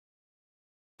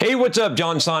Hey, what's up?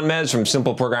 John Sonmez from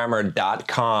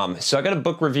simpleprogrammer.com. So I got a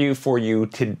book review for you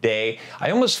today. I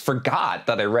almost forgot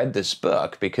that I read this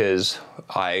book because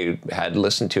I had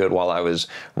listened to it while I was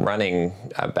running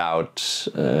about,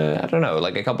 I don't know,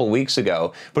 like a couple weeks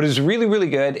ago. But it was really, really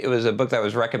good. It was a book that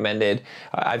was recommended.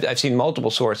 I've seen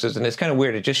multiple sources, and it's kind of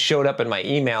weird. It just showed up in my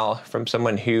email from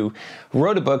someone who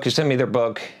wrote a book, who sent me their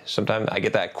book. Sometimes I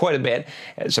get that quite a bit.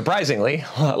 Surprisingly,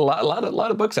 a lot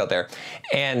of books out there.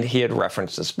 And he had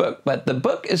referenced this book, but the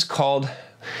book is called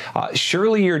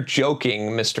Surely You're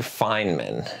Joking, Mr.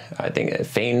 Feynman. I think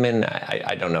Feynman.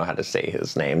 I don't know how to say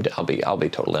his name. I'll be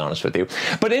totally honest with you.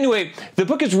 But anyway, the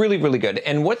book is really, really good.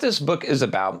 And what this book is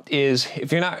about is,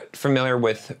 if you're not familiar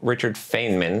with Richard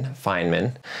Feynman,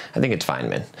 I think it's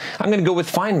Feynman. I'm going to go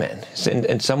with Feynman,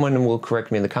 and someone will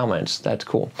correct me in the comments. That's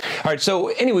cool. All right. So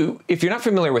anyway, if you're not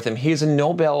familiar with him, he's a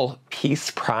Nobel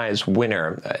Peace Prize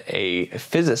winner, a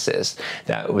physicist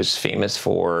that was famous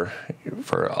for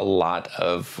a lot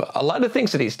of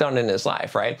things that he's done in his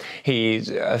life, right? He's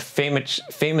a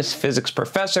famous physics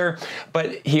professor,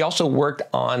 but he also worked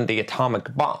on the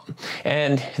atomic bomb.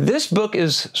 And this book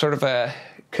is sort of a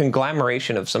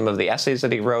conglomeration of some of the essays that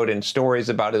he wrote and stories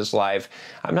about his life.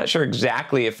 I'm not sure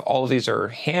exactly if all of these are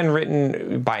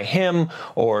handwritten by him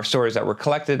or stories that were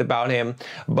collected about him,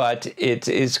 but it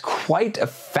is quite a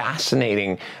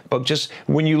fascinating book. Just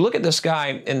when you look at this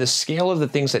guy and the scale of the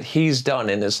things that he's done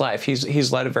in his life,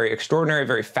 he's led a very extraordinary,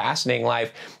 very fascinating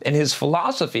life, and his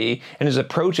philosophy and his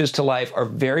approaches to life are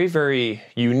very, very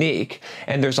unique,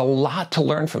 and there's a lot to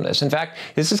learn from this. In fact,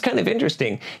 this is kind of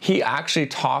interesting. He actually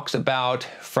talks about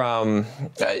from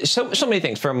so many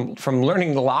things, from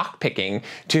learning lock picking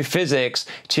to physics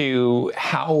to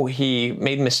how he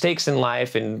made mistakes in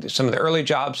life and some of the early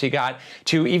jobs he got,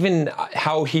 to even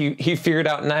how he figured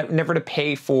out never to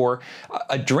pay for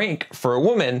a drink for a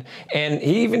woman. And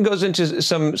he even goes into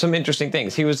some interesting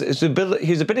things. He's a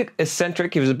bit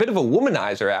eccentric. He was a bit of a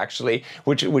womanizer, actually,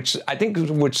 which I think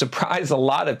would surprise a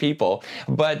lot of people.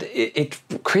 But it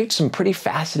creates some pretty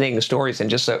fascinating stories and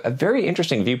just a very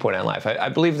interesting viewpoint on life.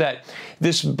 I believe that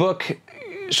this book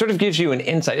sort of gives you an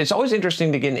insight. It's always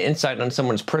interesting to get an insight on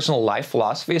someone's personal life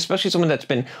philosophy, especially someone that's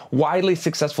been widely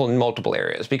successful in multiple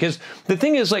areas. Because the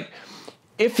thing is, like,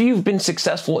 if you've been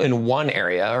successful in one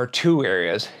area or two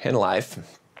areas in life,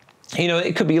 you know,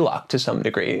 it could be luck to some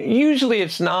degree. Usually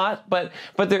it's not, but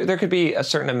there could be a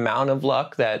certain amount of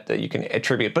luck that you can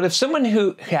attribute. But if someone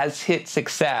who has hit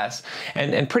success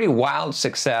and pretty wild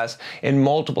success in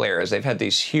multiple areas, they've had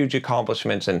these huge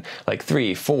accomplishments in like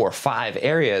 3, 4, 5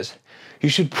 areas, you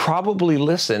should probably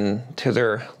listen to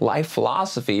their life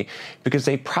philosophy, because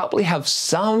they probably have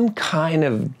some kind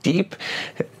of deep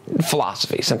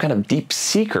philosophy, some kind of deep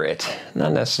secret,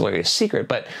 not necessarily a secret,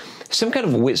 but some kind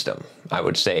of wisdom, I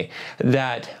would say,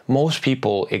 that most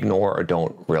people ignore or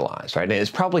don't realize, right? And it's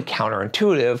probably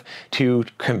counterintuitive to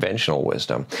conventional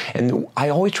wisdom. And I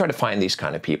always try to find these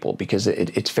kind of people because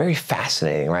it's very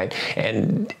fascinating, right?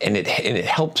 And it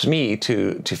helps me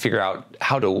to figure out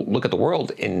how to look at the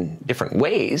world in different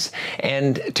ways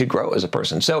and to grow as a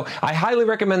person. So I highly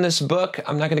recommend this book.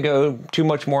 I'm not going to go too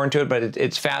much more into it, but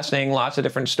it's fascinating. Lots of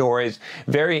different stories.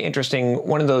 Very interesting.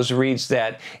 One of those reads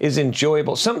that is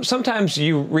enjoyable. Sometimes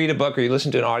you read a book or you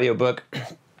listen to an audiobook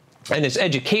and it's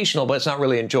educational, but it's not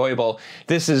really enjoyable.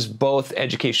 This is both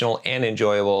educational and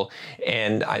enjoyable,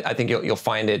 and I think you'll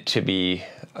find it to be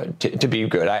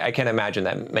good. I can't imagine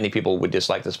that many people would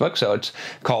dislike this book. So it's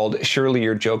called Surely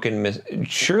You're Joking,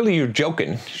 Surely You're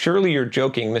Joking,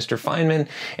 Mr. Feynman,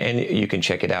 and you can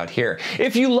check it out here.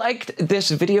 If you liked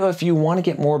this video, if you want to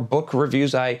get more book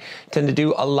reviews, I tend to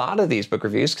do a lot of these book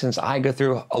reviews since I go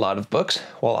through a lot of books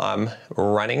while I'm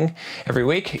running every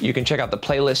week. You can check out the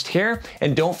playlist here,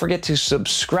 and don't forget to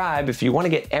subscribe if you want to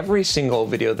get every single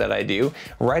video that I do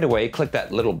right away. Click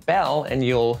that little bell and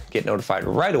you'll get notified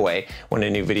right away when a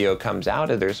new video comes out.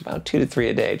 And there's about 2 to 3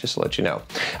 a day, just to let you know.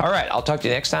 All right, I'll talk to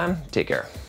you next time. Take care.